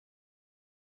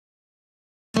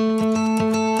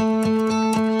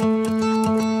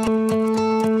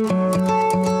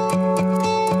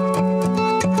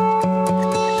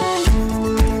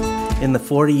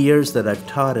40 years that I've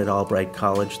taught at Albright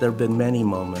College, there have been many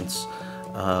moments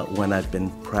when I've been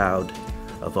proud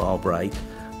of Albright.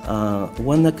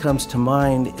 One that comes to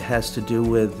mind has to do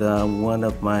with one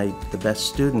of the best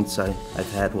students I've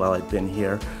had while I've been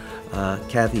here,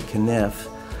 Kathy Kniff,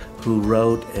 who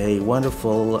wrote a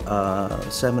wonderful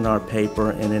seminar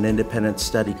paper in an independent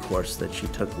study course that she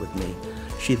took with me.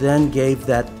 She then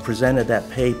presented that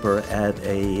paper at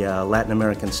a Latin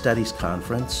American Studies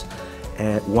conference,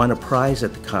 and won a prize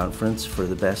at the conference for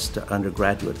the best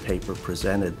undergraduate paper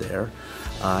presented there,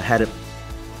 had it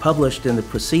published in the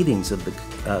proceedings of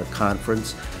the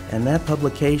conference, and that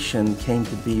publication came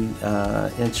to be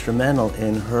instrumental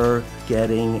in her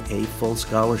getting a full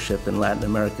scholarship in Latin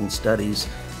American Studies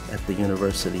at the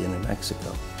University in New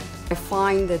Mexico. I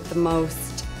find that the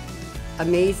most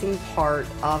amazing part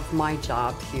of my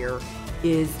job here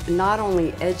is not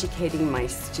only educating my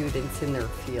students in their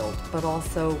field, but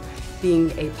also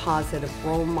being a positive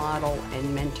role model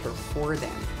and mentor for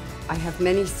them. I have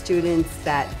many students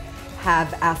that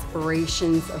have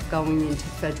aspirations of going into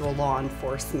federal law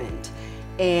enforcement,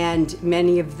 and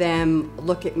many of them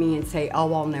look at me and say,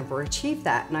 "Oh, I'll never achieve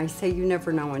that." And I say, "You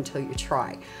never know until you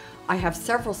try." I have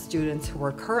several students who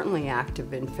are currently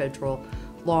active in federal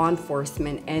law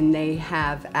enforcement, and they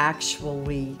have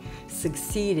actually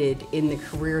succeeded in the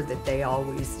career that they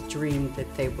always dreamed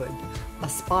that they would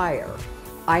aspire.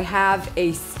 I have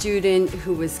a student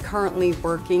who is currently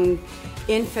working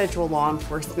in federal law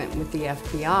enforcement with the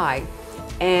FBI,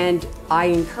 and I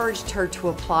encouraged her to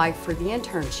apply for the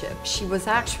internship. She was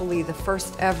actually the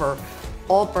first ever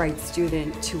Albright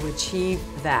student to achieve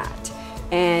that,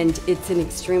 and it's an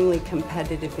extremely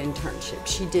competitive internship.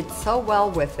 She did so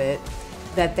well with it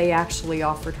that they actually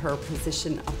offered her a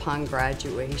position upon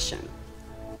graduation.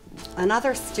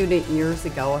 Another student years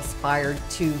ago aspired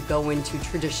to go into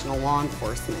traditional law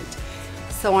enforcement,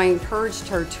 so I encouraged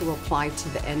her to apply to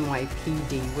the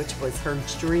NYPD, which was her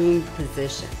dream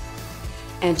position.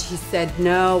 And she said,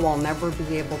 "No, I'll never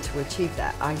be able to achieve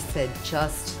that." I said,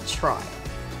 "Just try."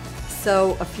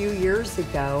 So a few years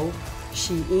ago,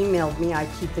 she emailed me. I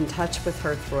keep in touch with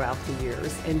her throughout the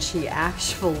years, and she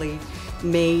actually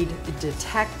made a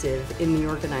detective in the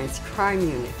organized crime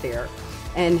unit there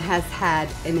and has had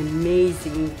an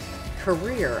amazing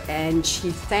career. And she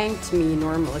thanked me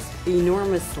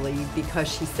enormously because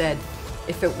she said,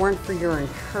 "If it weren't for your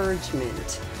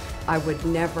encouragement, I would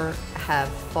never have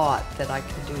thought that I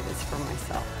could do this for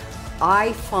myself."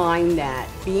 I find that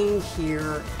being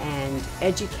here and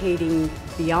educating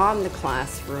beyond the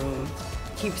classroom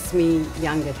keeps me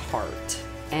young at heart.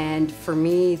 And for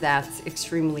me, that's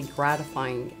extremely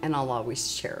gratifying, and I'll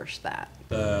always cherish that.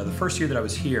 The first year that I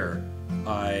was here,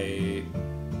 I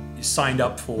signed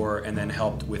up for and then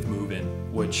helped with move-in,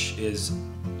 which is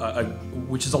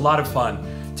a lot of fun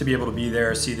to be able to be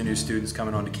there, see the new students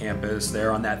coming onto campus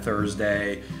there on that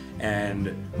Thursday,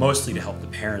 and mostly to help the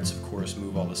parents, of course,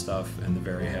 move all the stuff and the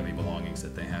very heavy belongings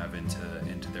that they have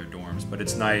into their dorms. But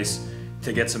it's nice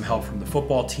to get some help from the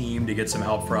football team, to get some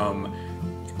help from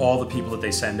all the people that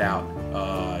they send out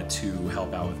to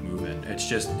help out with move-in.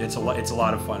 It's a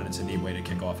lot of fun, and it's a neat way to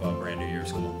kick off a brand new year of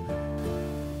school.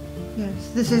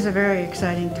 Yes, this is a very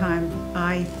exciting time,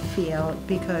 I feel,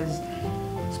 because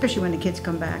especially when the kids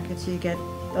come back, you get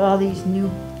all these new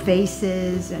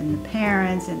faces and the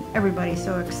parents, and everybody's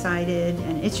so excited,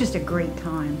 and it's just a great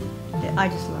time. I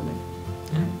just love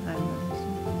it. I love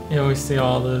it. You know, we see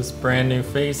all those brand new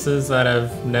faces that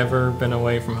have never been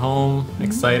away from home,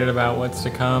 excited about what's to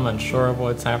come, unsure of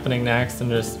what's happening next, and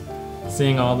just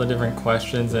seeing all the different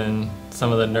questions and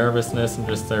some of the nervousness and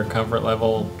just their comfort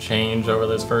level change over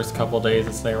those first couple days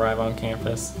as they arrive on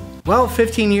campus. Well,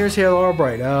 15 years here at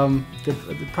Albright.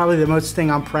 Probably the most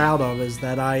thing I'm proud of is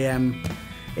that I am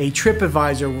a trip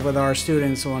advisor with our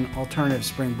students on alternative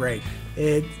spring break.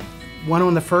 It went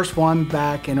on the first one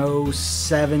back in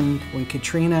 '07 when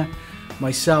Katrina,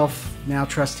 myself, now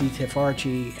trustee Tiff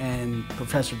Archie, and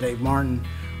Professor Dave Martin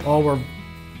all were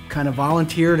kind of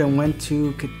volunteered and went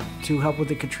to help with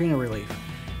the Katrina relief.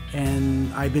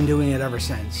 And I've been doing it ever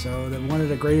since. So one of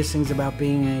the greatest things about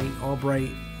being an Albright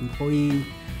employee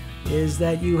is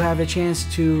that you have a chance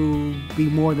to be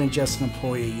more than just an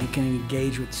employee. You can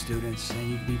engage with students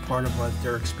and you can be part of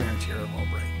their experience here at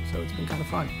Albright. So it's been kind of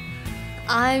fun.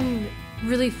 I'm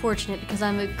really fortunate because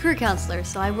I'm a career counselor,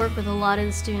 so I work with a lot of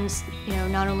the students, you know,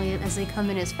 not only as they come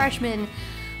in as freshmen,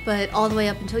 but all the way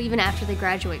up until even after they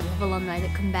graduate. We have alumni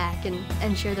that come back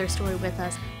and share their story with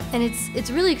us. And it's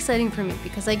really exciting for me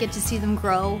because I get to see them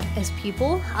grow as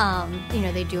people. You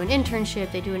know, they do an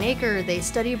internship, they do an acre, they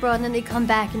study abroad, and then they come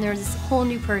back and they're this whole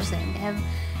new person. They have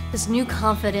this new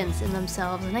confidence in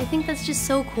themselves, and I think that's just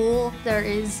so cool. There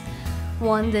is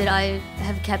one that I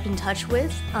have kept in touch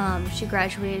with. She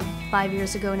graduated 5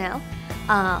 years ago now,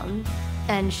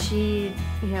 and she,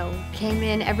 came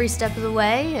in every step of the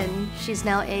way, and she's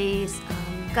now a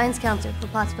guidance counselor for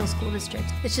Pottsville School District.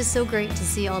 It's just so great to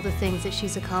see all the things that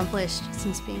she's accomplished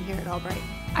since being here at Albright.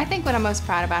 I think what I'm most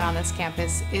proud about on this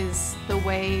campus is the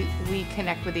way we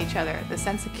connect with each other, the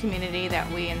sense of community that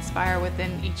we inspire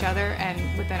within each other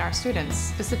and within our students.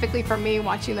 Specifically for me,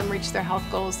 watching them reach their health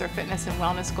goals, their fitness and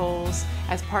wellness goals,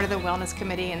 as part of the wellness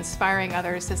committee, inspiring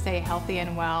others to stay healthy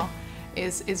and well,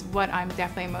 is what I'm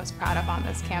definitely most proud of on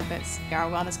this campus. Our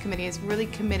wellness committee is really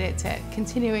committed to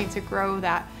continuing to grow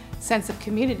that sense of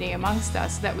community amongst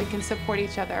us so that we can support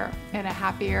each other in a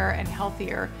happier and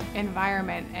healthier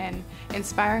environment, and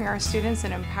inspiring our students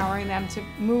and empowering them to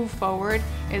move forward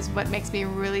is what makes me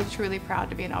really truly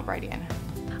proud to be an Albrightian.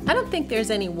 I don't think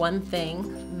there's any one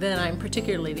thing that I'm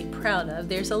particularly proud of.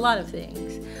 There's a lot of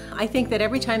things. I think that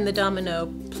every time the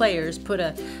Domino players put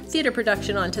a theater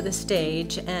production onto the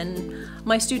stage and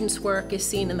my students' work is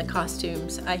seen in the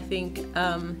costumes, I think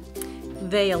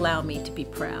they allow me to be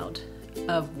proud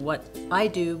of what I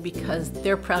do because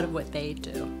they're proud of what they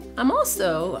do. I'm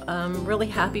also really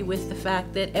happy with the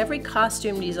fact that every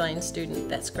costume design student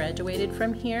that's graduated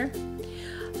from here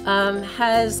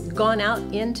has gone out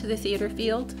into the theater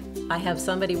field. I have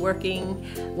somebody working,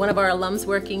 one of our alums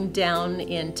working down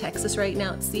in Texas right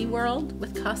now at SeaWorld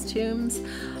with costumes.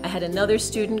 I had another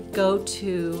student go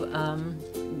to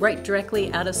right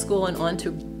directly out of school and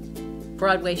onto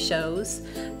Broadway shows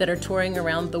that are touring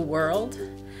around the world.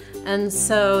 And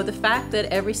so the fact that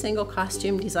every single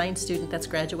costume design student that's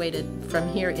graduated from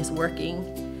here is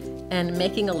working and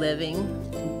making a living,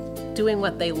 doing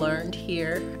what they learned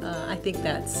here, I think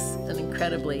that's an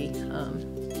incredibly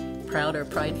proud or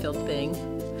pride-filled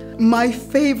thing. My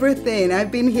favorite thing, I've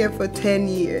been here for 10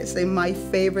 years, and my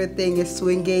favorite thing is to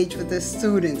engage with the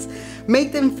students.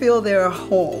 Make them feel they're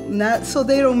home, not so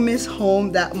they don't miss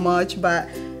home that much, but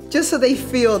just so they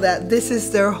feel that this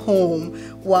is their home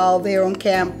while they're on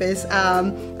campus.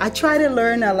 I try to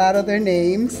learn a lot of their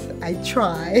names. I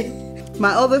try.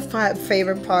 My other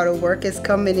favorite part of work is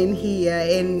coming in here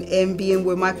and being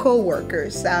with my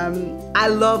co-workers. I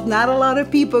love, not a lot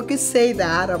of people could say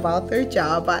that about their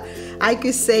job, but I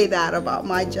could say that about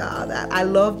my job, that I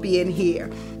love being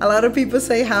here. A lot of people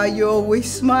say how you're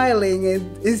always smiling,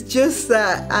 and it's just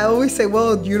that I always say,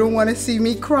 well, you don't want to see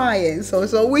me crying, so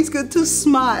it's always good to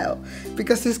smile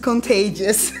because it's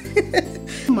contagious.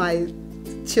 My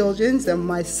children and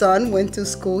my son went to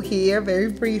school here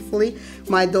very briefly.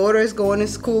 My daughter is going to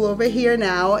school over here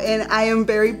now, and I am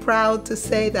very proud to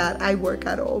say that I work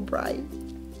at Albright.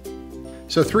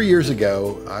 So 3 years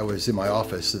ago, I was in my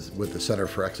office with the Center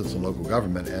for Excellence in Local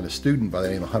Government, and a student by the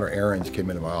name of Hunter Ahrens came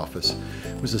into my office.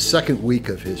 It was the second week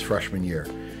of his freshman year,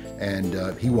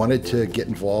 and he wanted to get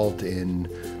involved in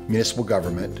municipal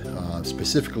government,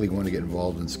 specifically wanted to get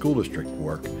involved in school district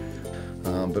work.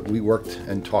 But we worked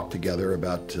and talked together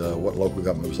about what local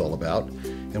government was all about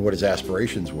and what his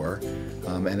aspirations were.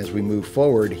 And as we moved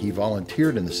forward, he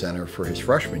volunteered in the center for his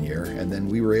freshman year, and then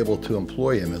we were able to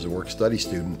employ him as a work-study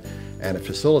student and a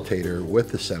facilitator with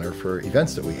the center for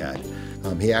events that we had.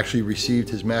 He actually received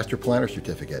his Master Planner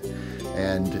certificate,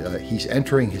 and he's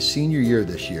entering his senior year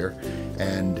this year,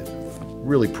 and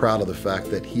really proud of the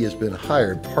fact that he has been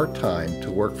hired part-time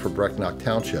to work for Brecknock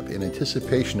Township in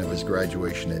anticipation of his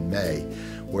graduation in May,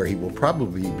 where he will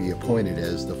probably be appointed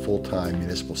as the full-time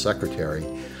municipal secretary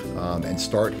and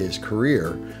start his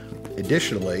career.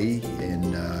 Additionally,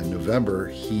 in November,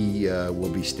 he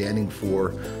will be standing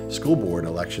for school board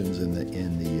elections in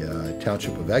the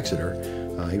Township of Exeter.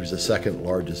 He was the second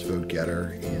largest vote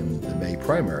getter in the May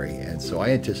primary, and so I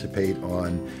anticipate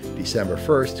on December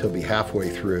 1st he'll be halfway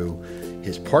through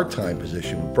his part-time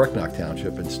position with Brecknock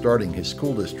Township and starting his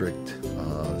school district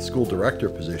school director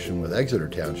position with Exeter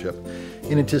Township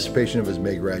in anticipation of his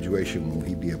May graduation, when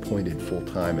he'd be appointed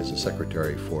full-time as a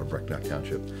secretary for Brecknock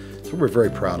Township. So we're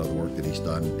very proud of the work that he's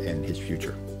done and his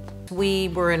future. We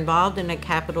were involved in a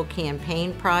capital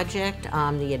campaign project,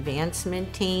 the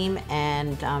advancement team,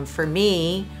 and for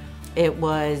me, it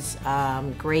was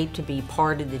great to be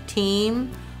part of the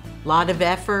team. A lot of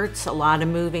efforts, a lot of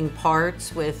moving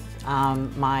parts with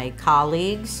my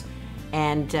colleagues,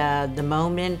 and the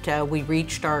moment we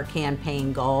reached our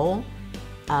campaign goal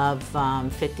of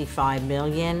 $55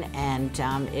 million, and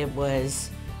it was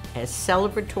a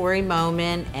celebratory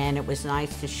moment, and it was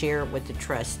nice to share it with the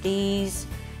trustees,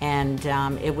 and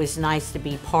it was nice to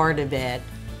be part of it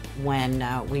when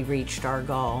we reached our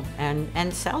goal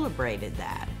and celebrated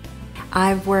that.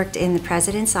 I've worked in the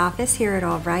president's office here at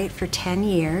Albright for 10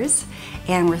 years,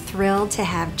 and we're thrilled to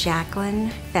have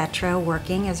Jacqueline Vetro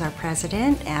working as our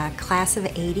president, a class of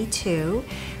 '82.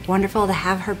 Wonderful to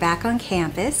have her back on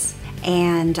campus.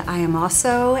 And I am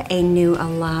also a new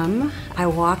alum. I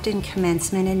walked in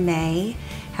commencement in May,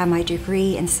 have my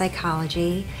degree in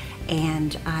psychology,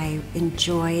 and I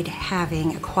enjoyed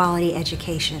having a quality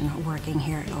education working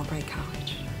here at Albright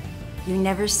College. You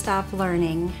never stop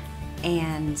learning,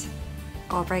 and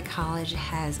Albright College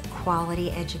has quality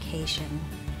education,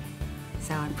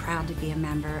 so I'm proud to be a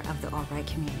member of the Albright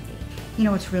community. You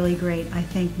know, it's really great. I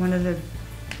think one of the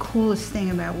coolest thing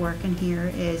about working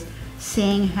here is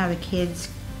seeing how the kids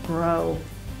grow.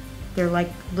 They're like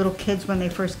little kids when they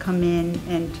first come in,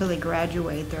 and until they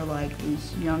graduate, they're like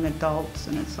these young adults,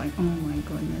 and it's like, oh my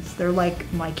goodness, they're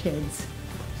like my kids.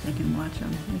 I can watch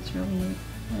them. It's really neat.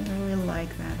 I really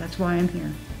like that. That's why I'm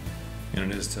here.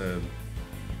 And it is to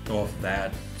go off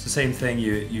that. It's the same thing.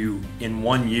 You in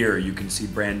 1 year you can see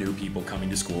brand new people coming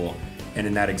to school, and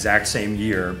in that exact same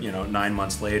year, 9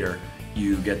 months later,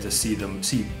 you get to see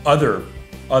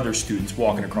other students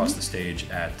walking across the stage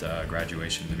at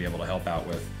graduation to be able to help out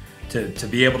with. To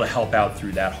be able to help out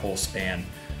through that whole span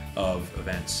of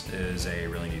events is a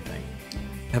really neat thing.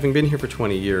 Having been here for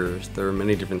 20 years, there are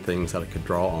many different things that I could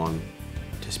draw on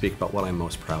to speak about what I'm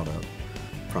most proud of,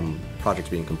 from projects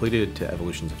being completed to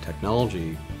evolutions of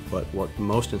technology. But what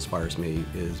most inspires me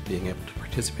is being able to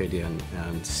participate in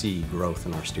and see growth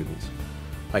in our students.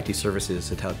 IT Services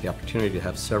has had the opportunity to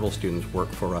have several students work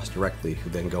for us directly, who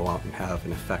then go out and have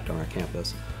an effect on our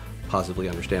campus, positively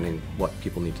understanding what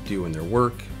people need to do in their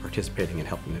work, participating and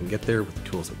helping them get there with the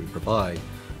tools that we provide.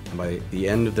 And by the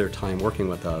end of their time working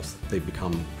with us, they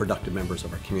become productive members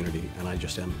of our community, and I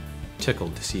just am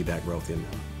tickled to see that growth in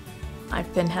them.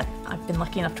 I've been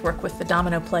lucky enough to work with the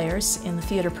domino players in the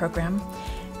theater program,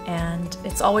 and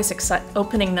it's always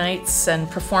opening nights and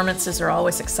performances are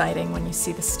always exciting when you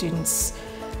see the students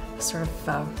sort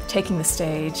of taking the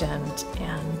stage and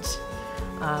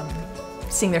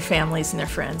seeing their families and their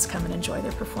friends come and enjoy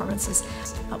their performances.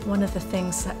 One of the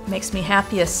things that makes me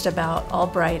happiest about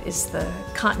Albright is the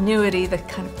continuity, the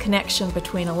kind of connection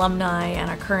between alumni and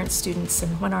our current students,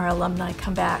 and when our alumni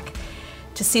come back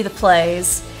to see the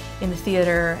plays in the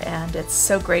theater, and it's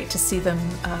so great to see them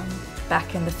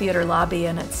back in the theater lobby,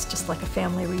 and it's just like a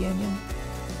family reunion.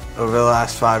 Over the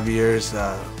last 5 years,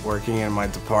 working in my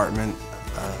department,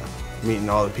 meeting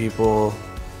all the people,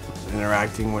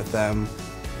 interacting with them,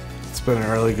 it's been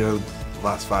a really good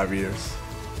last 5 years.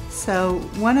 So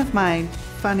one of my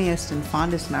funniest and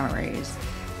fondest memories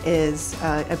is,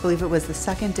 I believe it was the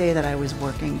second day that I was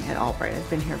working at Albright. I've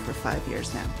been here for 5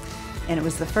 years now. And it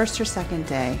was the first or second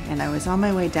day, and I was on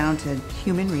my way down to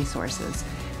Human Resources,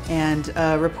 and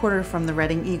a reporter from the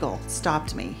Reading Eagle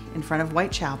stopped me in front of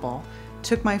Whitechapel,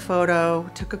 took my photo,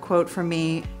 took a quote from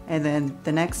me, and then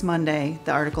the next Monday,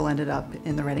 the article ended up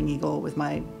in the Reading Eagle with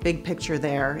my big picture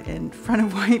there in front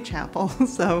of Whitechapel.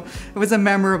 So it was a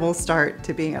memorable start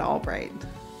to being at Albright.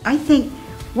 I think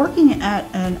working at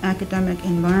an academic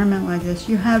environment like this,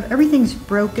 you have everything's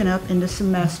broken up into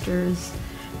semesters,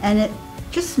 and it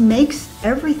just makes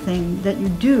everything that you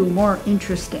do more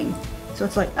interesting. So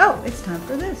it's like, oh, it's time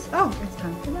for this. Oh, it's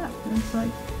time for that. And it's like,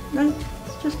 right,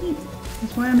 it's just neat.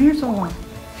 That's why I'm here so long.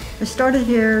 I started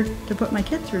here to put my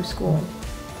kid through school.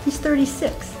 He's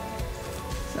 36.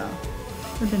 So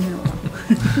I've been here a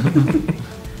while.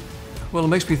 Well, it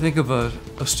makes me think of a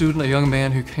student, a young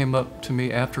man who came up to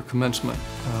me after commencement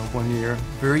one year,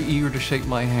 very eager to shake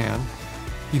my hand.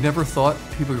 He never thought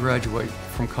he would graduate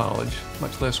from college,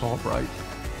 much less Albright,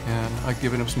 and I'd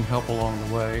given him some help along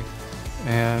the way.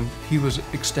 And he was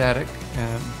ecstatic,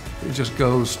 and it just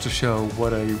goes to show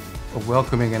what a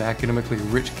welcoming and academically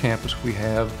rich campus we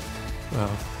have.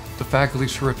 The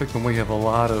faculty's terrific, and we have a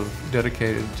lot of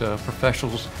dedicated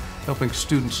professionals helping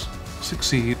students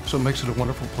succeed, so it makes it a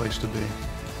wonderful place to be.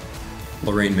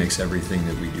 Lorraine makes everything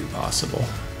that we do possible.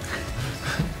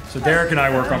 So Derek and I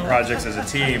work on projects as a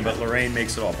team, but Lorraine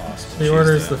makes it all possible. She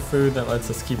orders the food that lets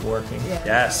us keep working. Yeah.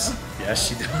 Yes, yes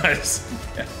she does.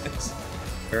 Yes.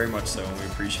 Very much so, and we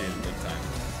appreciate a good time.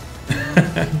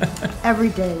 Every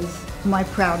day is my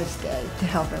proudest day to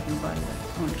help everybody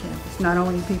on campus. Not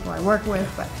only people I work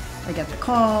with, but I get the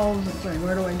calls, it's like,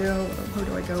 where do I do? Who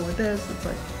do I go with this? It's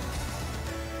like,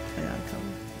 yeah,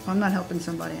 if I'm not helping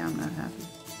somebody, I'm not happy.